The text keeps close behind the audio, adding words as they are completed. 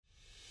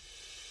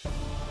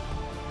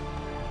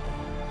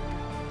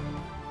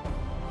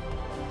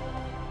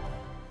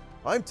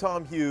I'm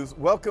Tom Hughes.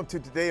 Welcome to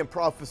Today in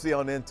Prophecy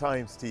on End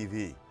Times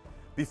TV.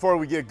 Before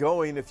we get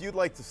going, if you'd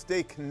like to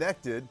stay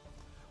connected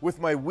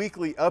with my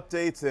weekly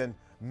updates and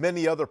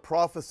many other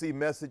prophecy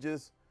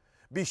messages,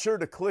 be sure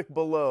to click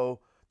below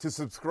to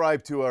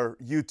subscribe to our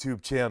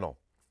YouTube channel.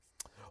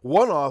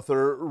 One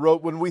author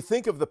wrote, when we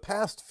think of the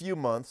past few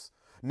months,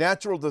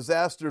 natural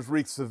disasters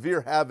wreaked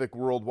severe havoc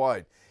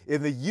worldwide.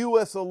 In the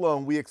U.S.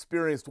 alone, we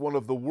experienced one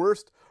of the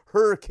worst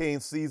hurricane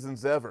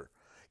seasons ever.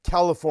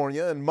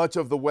 California and much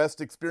of the West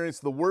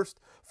experienced the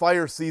worst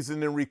fire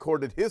season in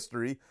recorded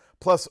history,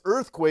 plus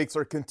earthquakes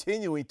are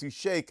continuing to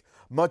shake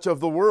much of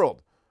the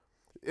world.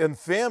 And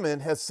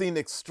famine has seen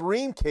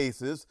extreme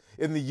cases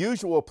in the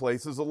usual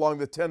places along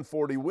the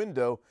 1040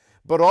 window,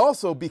 but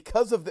also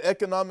because of the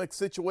economic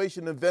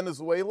situation in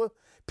Venezuela,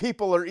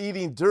 people are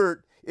eating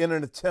dirt in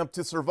an attempt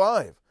to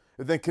survive.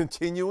 And then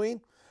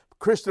continuing,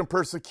 Christian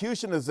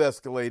persecution is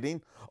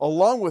escalating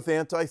along with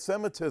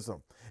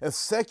anti-Semitism. And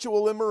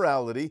sexual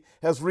immorality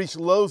has reached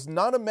lows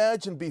not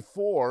imagined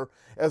before,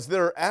 as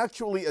there are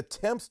actually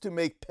attempts to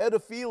make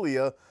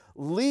pedophilia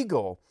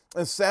legal.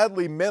 And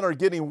sadly, men are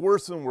getting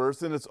worse and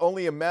worse, and it's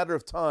only a matter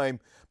of time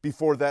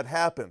before that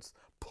happens.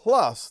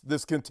 Plus,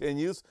 this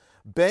continues,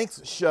 banks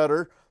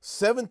shutter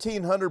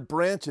 1,700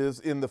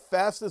 branches in the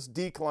fastest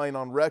decline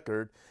on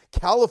record.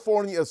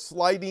 California is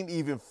sliding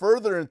even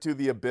further into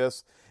the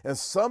abyss, and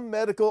some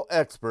medical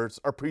experts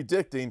are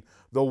predicting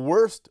the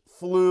worst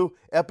flu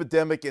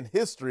epidemic in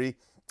history,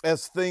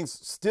 as things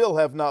still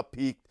have not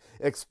peaked,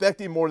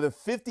 expecting more than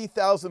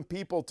 50,000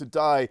 people to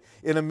die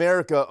in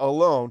America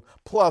alone,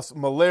 plus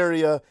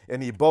malaria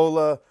and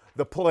Ebola,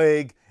 the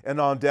plague, and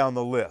on down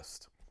the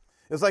list.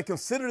 As I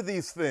consider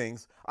these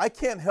things, I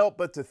can't help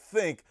but to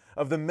think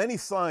of the many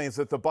signs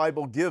that the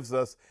Bible gives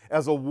us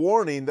as a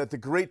warning that the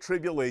Great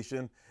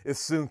Tribulation is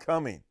soon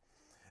coming.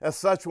 As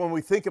such, when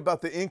we think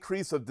about the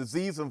increase of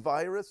disease and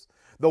virus,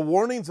 the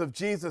warnings of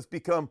Jesus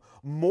become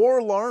more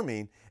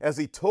alarming as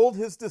he told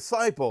his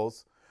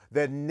disciples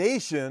that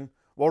nation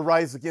will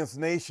rise against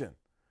nation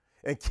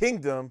and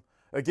kingdom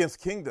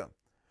against kingdom.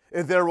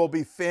 And there will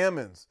be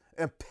famines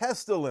and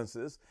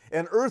pestilences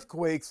and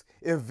earthquakes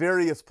in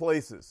various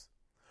places.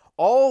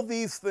 All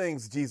these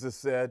things, Jesus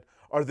said,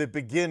 are the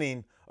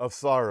beginning of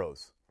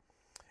sorrows.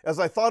 As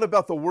I thought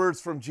about the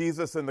words from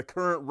Jesus and the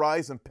current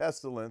rise in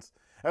pestilence,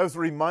 I was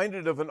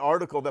reminded of an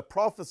article that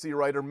prophecy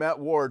writer Matt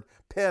Ward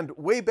penned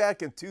way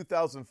back in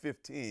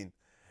 2015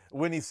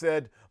 when he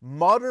said,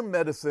 modern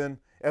medicine,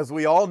 as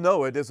we all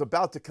know it, is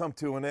about to come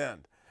to an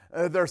end.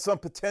 There are some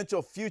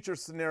potential future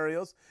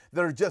scenarios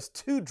that are just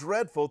too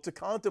dreadful to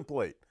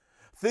contemplate.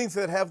 Things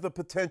that have the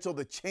potential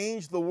to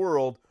change the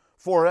world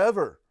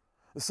forever.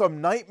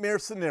 Some nightmare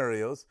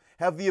scenarios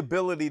have the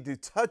ability to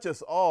touch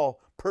us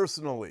all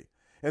personally.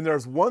 And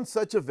there's one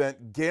such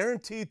event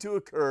guaranteed to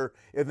occur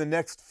in the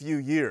next few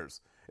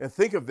years. And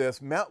think of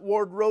this, Matt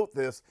Ward wrote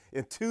this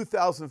in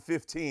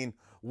 2015.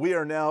 We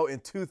are now in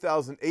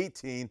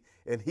 2018.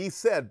 And he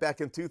said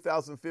back in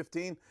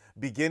 2015,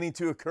 beginning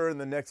to occur in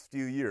the next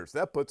few years.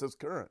 That puts us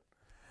current.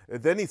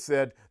 And then he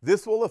said,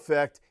 this will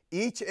affect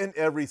each and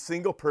every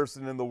single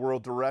person in the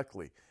world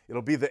directly.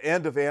 It'll be the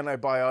end of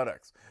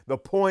antibiotics. The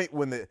point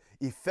when the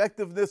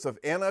effectiveness of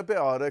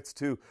antibiotics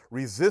to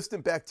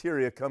resistant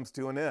bacteria comes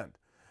to an end.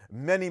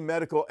 Many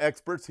medical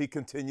experts, he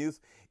continues,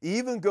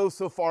 even go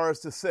so far as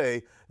to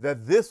say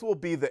that this will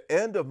be the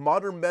end of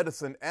modern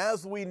medicine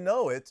as we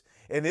know it,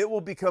 and it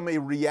will become a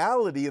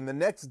reality in the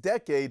next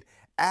decade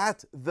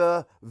at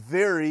the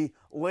very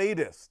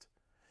latest.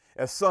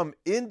 At some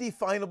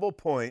indefinable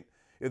point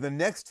in the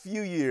next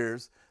few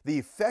years, the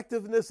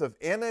effectiveness of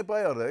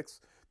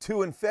antibiotics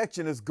to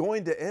infection is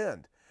going to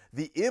end.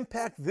 The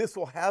impact this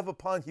will have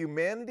upon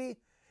humanity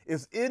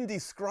is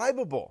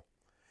indescribable.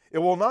 It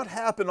will not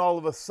happen all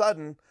of a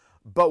sudden,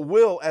 but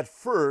will at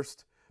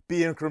first be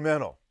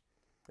incremental.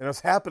 And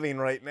it's happening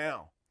right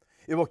now.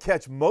 It will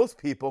catch most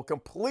people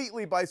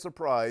completely by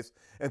surprise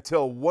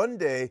until one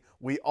day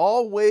we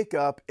all wake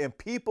up and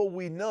people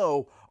we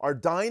know are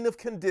dying of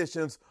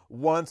conditions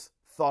once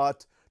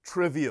thought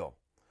trivial.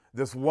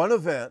 This one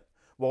event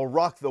will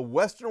rock the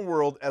Western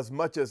world as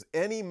much as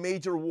any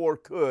major war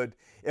could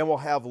and will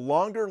have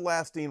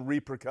longer-lasting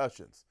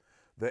repercussions.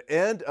 The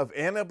end of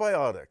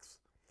antibiotics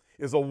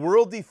is a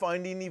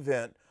world-defining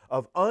event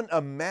of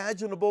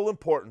unimaginable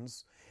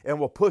importance and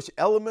will push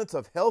elements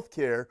of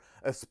healthcare,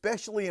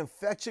 especially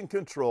infection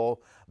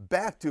control,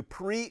 back to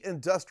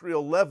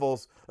pre-industrial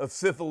levels of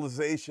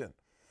civilization.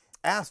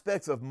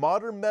 Aspects of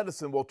modern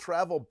medicine will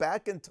travel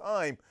back in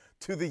time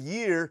to the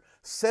year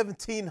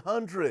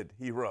 1700,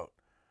 he wrote.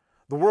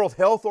 The World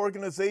Health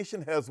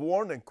Organization has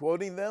warned, and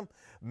quoting them,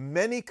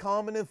 many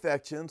common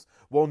infections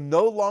will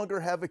no longer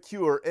have a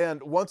cure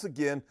and, once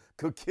again,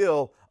 could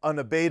kill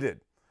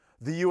unabated.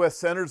 The U.S.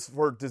 Centers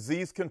for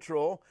Disease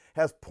Control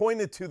has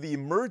pointed to the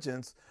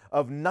emergence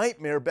of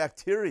nightmare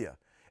bacteria,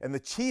 and the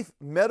Chief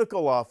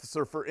Medical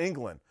Officer for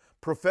England,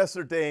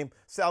 Professor Dame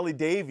Sally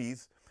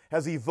Davies,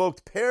 has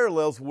evoked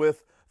parallels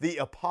with the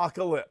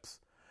apocalypse.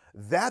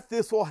 That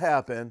this will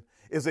happen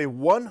is a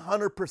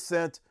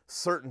 100%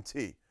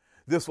 certainty.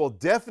 This will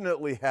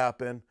definitely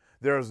happen.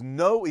 There is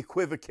no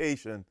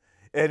equivocation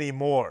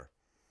anymore.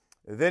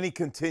 And then he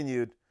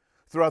continued,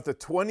 throughout the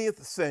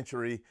 20th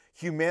century,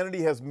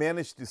 humanity has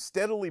managed to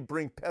steadily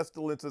bring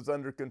pestilences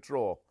under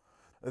control.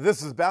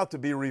 This is about to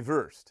be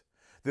reversed.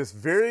 This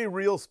very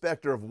real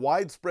specter of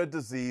widespread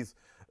disease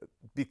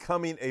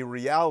becoming a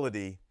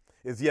reality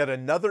is yet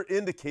another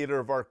indicator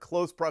of our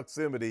close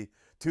proximity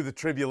to the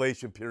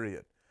tribulation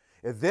period.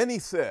 And then he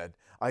said,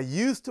 I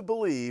used to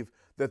believe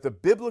that the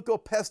biblical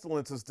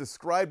pestilences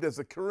described as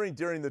occurring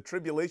during the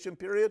tribulation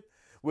period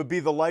would be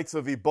the likes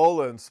of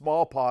Ebola and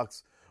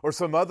smallpox or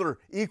some other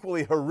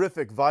equally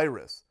horrific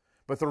virus.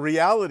 But the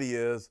reality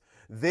is,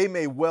 they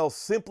may well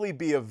simply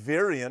be a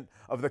variant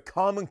of the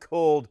common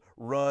cold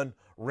run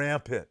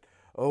rampant.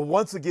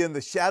 Once again,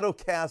 the shadow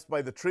cast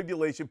by the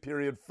tribulation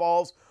period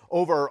falls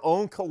over our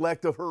own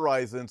collective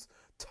horizons.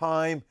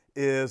 Time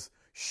is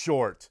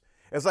short.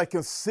 As I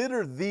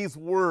consider these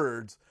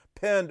words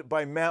penned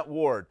by Matt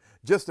Ward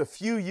just a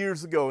few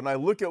years ago, and I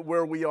look at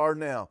where we are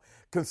now,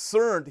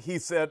 concerned, he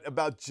said,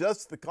 about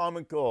just the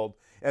common cold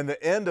and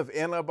the end of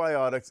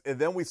antibiotics, and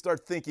then we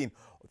start thinking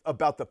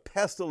about the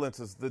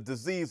pestilences, the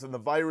disease, and the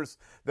virus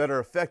that are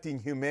affecting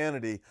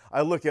humanity.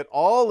 I look at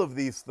all of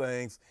these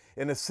things,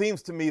 and it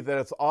seems to me that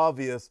it's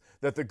obvious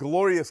that the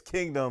glorious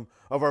kingdom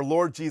of our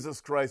Lord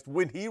Jesus Christ,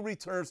 when he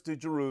returns to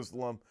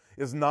Jerusalem,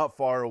 is not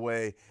far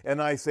away.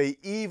 And I say,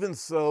 even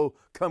so,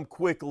 come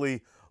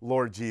quickly,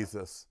 Lord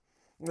Jesus.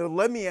 Now,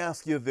 let me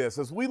ask you this.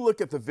 As we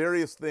look at the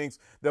various things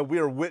that we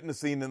are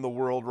witnessing in the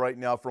world right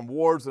now, from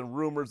wars and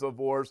rumors of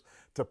wars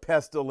to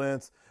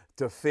pestilence,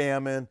 to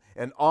famine,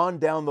 and on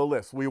down the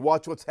list. We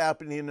watch what's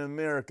happening in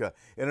America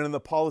and in the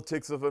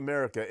politics of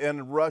America and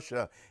in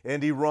Russia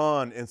and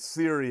Iran and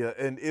Syria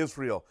and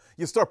Israel.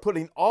 You start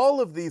putting all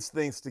of these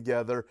things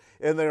together,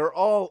 and they are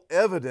all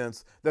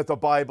evidence that the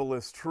Bible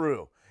is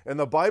true. And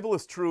the Bible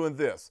is true in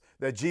this,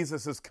 that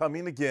Jesus is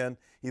coming again.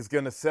 He's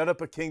going to set up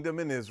a kingdom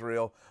in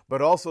Israel.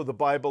 But also the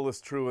Bible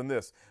is true in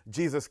this.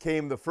 Jesus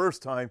came the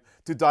first time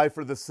to die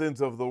for the sins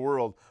of the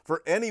world.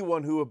 For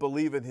anyone who would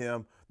believe in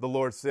him, the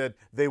Lord said,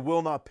 they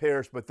will not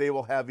perish, but they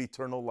will have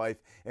eternal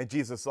life. And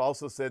Jesus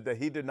also said that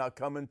he did not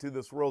come into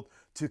this world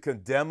to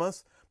condemn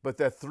us, but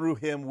that through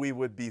him we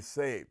would be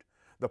saved.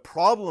 The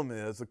problem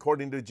is,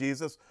 according to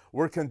Jesus,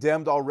 we're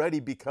condemned already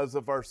because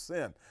of our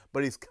sin.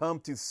 But he's come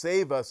to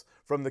save us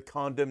from the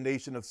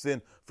condemnation of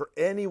sin for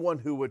anyone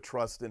who would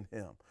trust in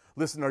him.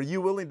 Listen, are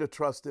you willing to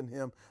trust in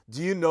him?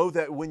 Do you know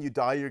that when you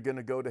die, you're going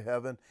to go to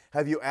heaven?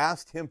 Have you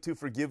asked him to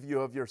forgive you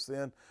of your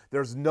sin?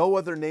 There's no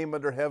other name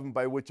under heaven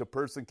by which a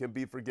person can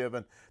be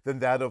forgiven than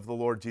that of the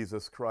Lord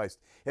Jesus Christ.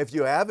 If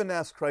you haven't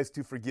asked Christ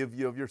to forgive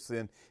you of your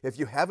sin, if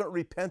you haven't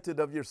repented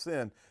of your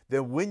sin,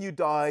 then when you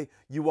die,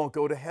 you won't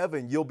go to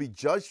heaven. You'll be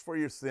judged for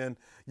your sin.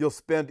 You'll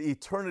spend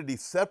eternity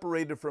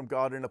separated from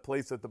God in a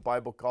place that the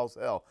Bible calls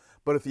hell.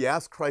 But if you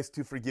ask Christ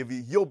to forgive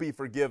you, you'll be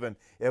forgiven.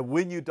 And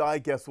when you die,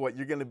 guess what?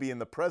 You're going to be in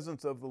the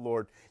presence of the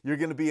Lord. You're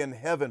going to be in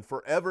heaven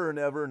forever and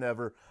ever and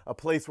ever, a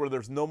place where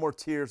there's no more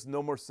tears,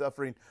 no more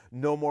suffering,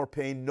 no more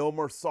pain, no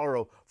more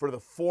sorrow, for the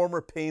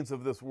former pains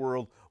of this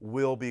world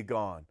will be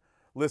gone.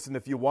 Listen,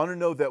 if you want to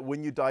know that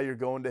when you die, you're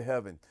going to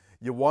heaven,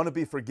 you want to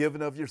be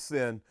forgiven of your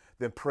sin,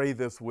 then pray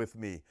this with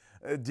me.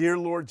 Dear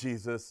Lord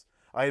Jesus,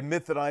 I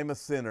admit that I'm a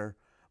sinner,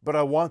 but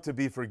I want to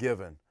be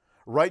forgiven.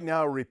 Right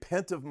now, I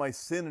repent of my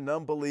sin and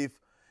unbelief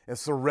and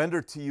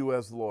surrender to you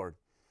as Lord.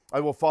 I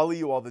will follow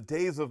you all the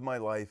days of my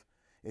life.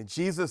 In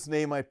Jesus'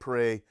 name I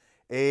pray,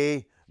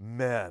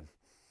 amen.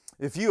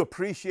 If you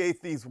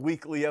appreciate these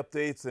weekly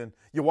updates and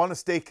you want to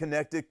stay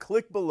connected,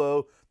 click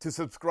below to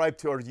subscribe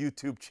to our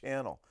YouTube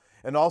channel.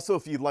 And also,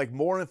 if you'd like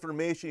more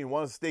information, you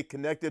want to stay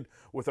connected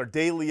with our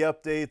daily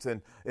updates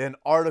and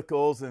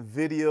articles and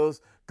videos,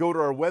 go to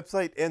our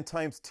website,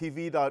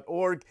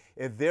 endtimestv.org,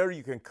 and there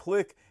you can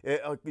click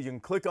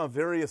on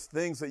various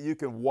things that you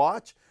can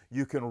watch,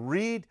 you can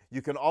read,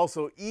 you can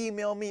also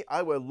email me.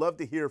 I would love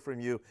to hear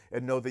from you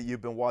and know that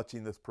you've been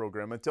watching this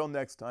program. Until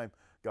next time,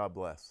 God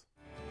bless.